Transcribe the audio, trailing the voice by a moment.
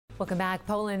Welcome back.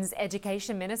 Poland's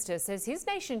education minister says his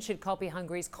nation should copy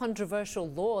Hungary's controversial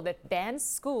law that bans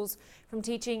schools from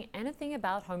teaching anything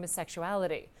about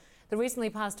homosexuality. The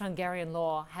recently passed Hungarian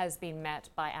law has been met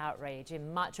by outrage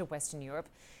in much of Western Europe,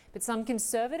 but some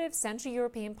conservative Central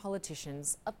European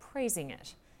politicians are praising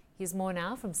it. Here's more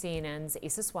now from CNN's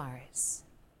Isa Soares.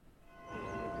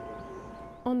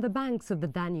 On the banks of the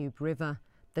Danube River,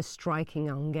 the striking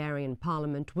Hungarian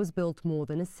parliament was built more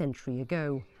than a century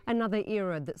ago. Another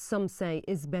era that some say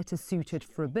is better suited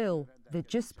for a bill that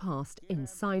just passed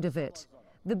inside of it.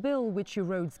 The bill, which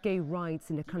erodes gay rights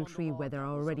in a country where there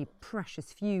are already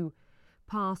precious few,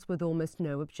 passed with almost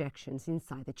no objections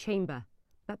inside the chamber,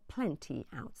 but plenty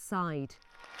outside.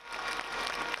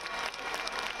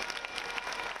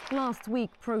 Last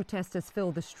week, protesters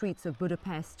filled the streets of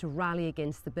Budapest to rally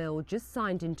against the bill just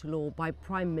signed into law by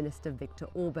Prime Minister Viktor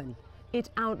Orban. It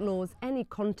outlaws any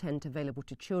content available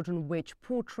to children which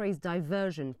portrays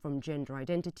diversion from gender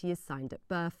identity assigned at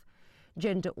birth,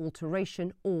 gender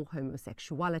alteration or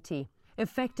homosexuality,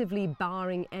 effectively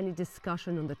barring any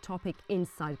discussion on the topic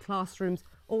inside classrooms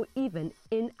or even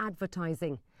in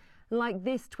advertising. Like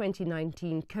this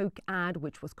 2019 Coke ad,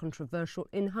 which was controversial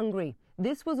in Hungary.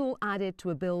 This was all added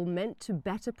to a bill meant to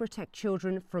better protect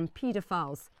children from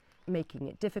paedophiles, making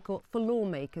it difficult for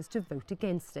lawmakers to vote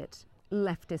against it.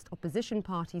 Leftist opposition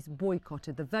parties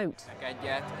boycotted the vote.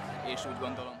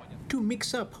 To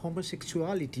mix up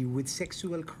homosexuality with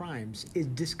sexual crimes is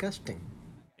disgusting.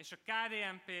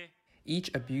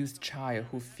 Each abused child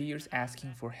who fears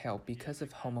asking for help because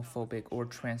of homophobic or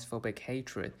transphobic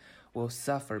hatred will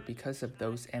suffer because of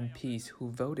those MPs who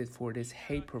voted for this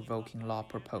hate-provoking law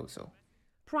proposal.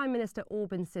 Prime Minister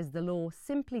Orban says the law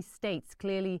simply states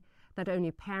clearly that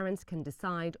only parents can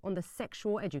decide on the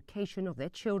sexual education of their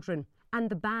children, and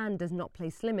the ban does not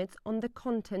place limits on the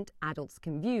content adults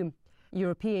can view.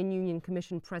 European Union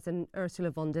Commission President Ursula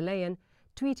von der Leyen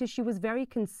tweeted she was very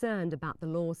concerned about the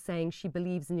law, saying she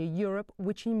believes in a Europe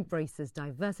which embraces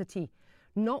diversity,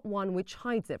 not one which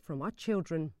hides it from our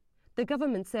children. The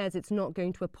government says it's not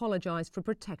going to apologise for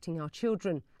protecting our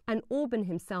children, and Orban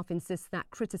himself insists that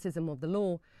criticism of the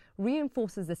law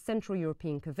reinforces the Central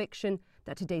European conviction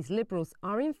that today's liberals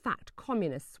are in fact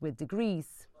communists with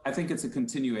degrees. I think it's a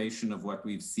continuation of what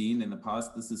we've seen in the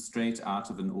past. This is straight out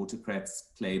of an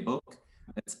autocrat's playbook.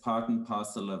 It's part and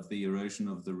parcel of the erosion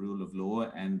of the rule of law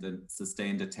and the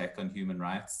sustained attack on human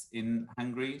rights in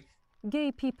Hungary.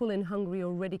 Gay people in Hungary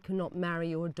already cannot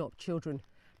marry or adopt children.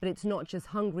 But it's not just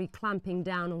Hungary clamping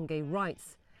down on gay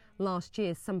rights. Last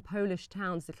year, some Polish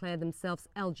towns declared themselves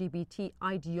LGBT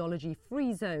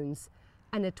ideology-free zones,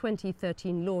 and a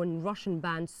 2013 law in Russian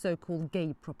banned so-called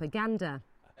gay propaganda.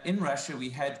 In Russia, we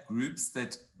had groups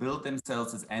that billed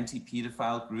themselves as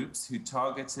anti-pedophile groups who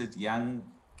targeted young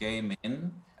gay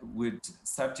men, would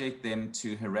subject them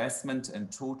to harassment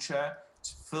and torture,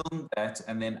 to film that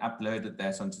and then uploaded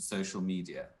that onto social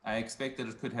media. I expect that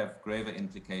it could have graver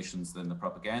implications than the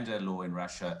propaganda law in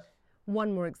Russia.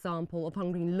 One more example of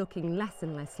Hungary looking less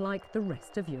and less like the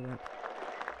rest of Europe.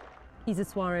 Isa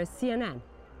Soares, CNN,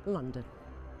 London.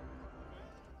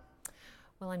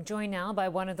 Well, I'm joined now by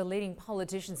one of the leading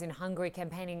politicians in Hungary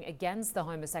campaigning against the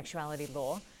homosexuality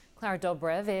law. Klara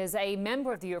Dobrev is a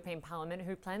member of the European Parliament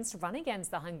who plans to run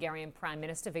against the Hungarian Prime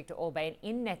Minister Viktor Orban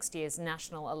in next year's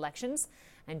national elections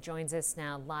and joins us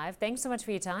now live. Thanks so much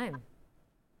for your time.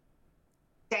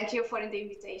 Thank you for the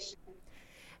invitation.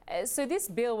 So this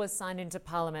bill was signed into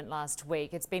Parliament last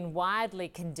week. It's been widely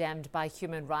condemned by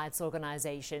human rights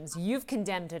organisations. You've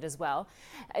condemned it as well.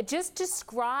 Just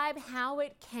describe how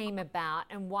it came about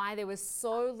and why there was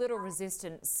so little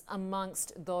resistance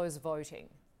amongst those voting.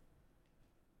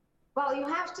 Well, you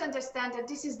have to understand that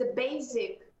this is the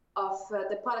basic of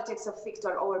the politics of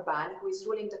Viktor Orban, who is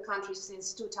ruling the country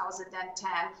since 2010.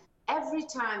 Every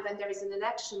time when there is an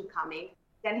election coming,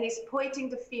 then he's pointing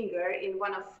the finger in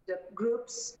one of the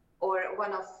groups or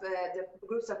one of the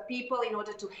groups of people in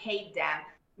order to hate them.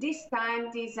 This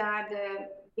time, these are the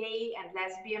gay and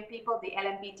lesbian people, the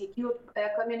LGBTQ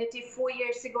community. 4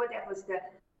 years ago, that was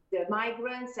the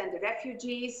migrants and the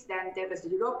refugees. Then there was the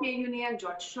European Union,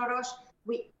 George Soros.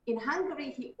 In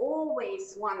Hungary, he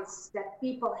always wants that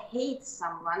people hate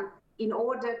someone in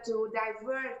order to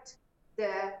divert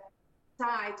the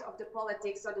side of the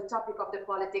politics or the topic of the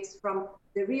politics from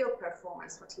the real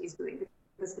performance, what he's doing,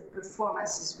 because the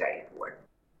performance is very poor.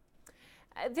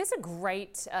 There's a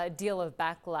great deal of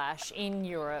backlash in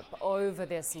Europe over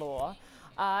this law.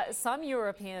 Some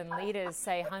European leaders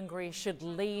say Hungary should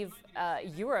leave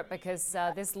Europe because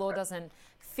this law doesn't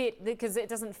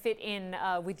fit in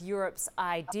with Europe's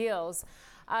ideals.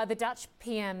 The Dutch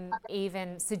PM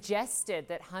even suggested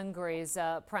that Hungary's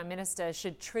Prime Minister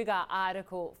should trigger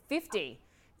Article 50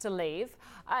 to leave.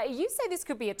 You say this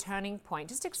could be a turning point.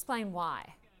 Just explain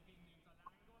why.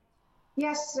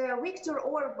 Yes, Viktor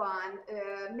Orban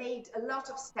made a lot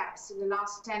of steps in the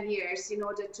last 10 years in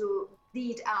order to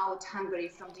lead out Hungary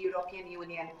from the European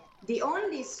Union. The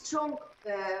only strong,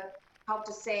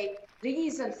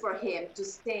 reason for him to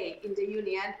stay in the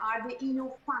Union are the EU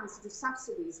funds, the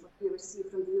subsidies that we receive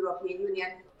from the European Union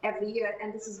every year,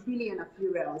 and this is billions of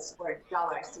euros or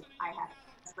dollars, if I have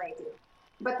translated.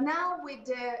 But now with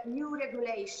the new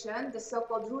regulation, the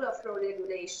so-called rule of law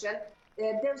regulation,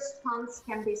 those funds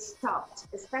can be stopped,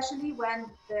 especially when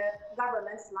the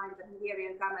governments, like the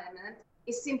Hungarian government,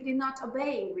 is simply not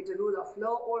obeying with the rule of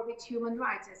law or with human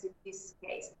rights, as in this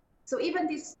case. So even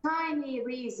this tiny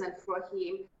reason for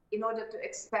him, in order to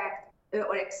expect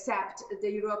or accept the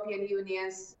European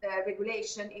Union's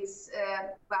regulation, is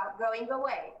going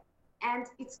away. And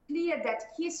it's clear that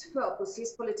his focus,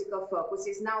 his political focus,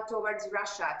 is now towards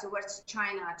Russia, towards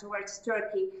China, towards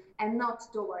Turkey, and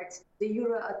not towards the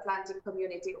Euro-Atlantic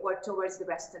community or towards the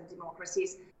Western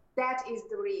democracies. That is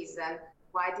the reason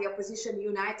why the opposition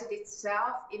united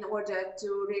itself in order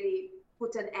to really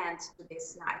put an end to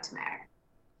this nightmare.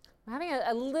 I'm having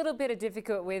a little bit of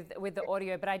difficulty with the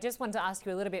audio, but I just want to ask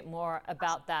you a little bit more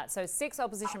about that. So 6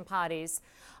 opposition parties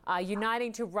are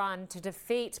uniting to run to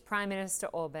defeat Prime Minister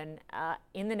Orban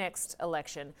in the next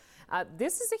election.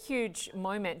 This is a huge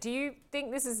moment. Do you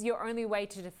think this is your only way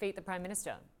to defeat the Prime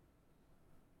Minister?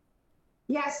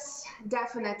 Yes,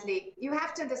 definitely. You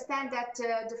have to understand that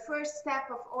the first step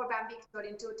of Orban Viktor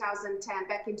in 2010,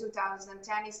 back in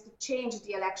 2010, is to change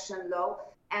the election law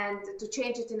and to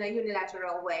change it in a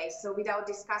unilateral way, so without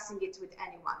discussing it with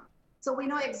anyone. So we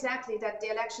know exactly that the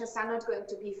elections are not going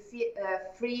to be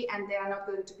free and they are not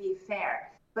going to be fair.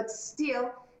 But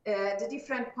still, the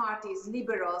different parties,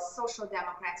 liberals, social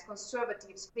democrats,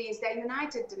 conservatives, Greens, they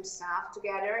united themselves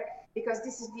together because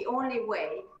this is the only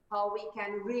way how we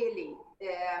can really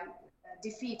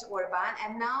defeat Orban.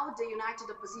 And now the united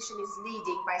opposition is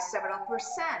leading by several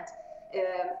percent,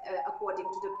 according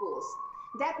to the polls.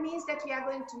 That means that we are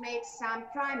going to make some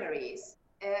primaries.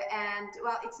 And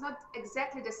well, it's not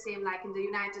exactly the same like in the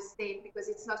United States, because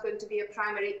it's not going to be a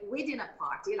primary within a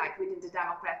party, like within the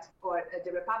Democrats or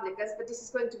the Republicans, but this is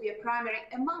going to be a primary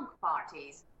among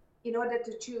parties in order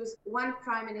to choose one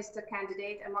prime minister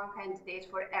candidate and one candidate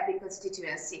for every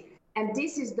constituency. And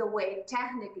this is the way,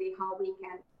 technically, how we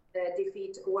can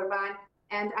defeat Orban.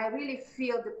 And I really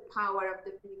feel the power of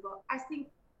the people. I think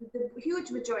the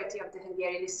huge majority of the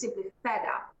Hungarians is simply fed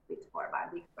up with Orban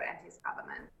Viktor and his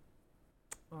government.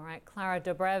 All right, Klara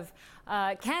Dobrev,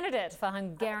 candidate for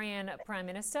Hungarian Prime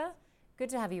Minister. Good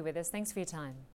to have you with us. Thanks for your time.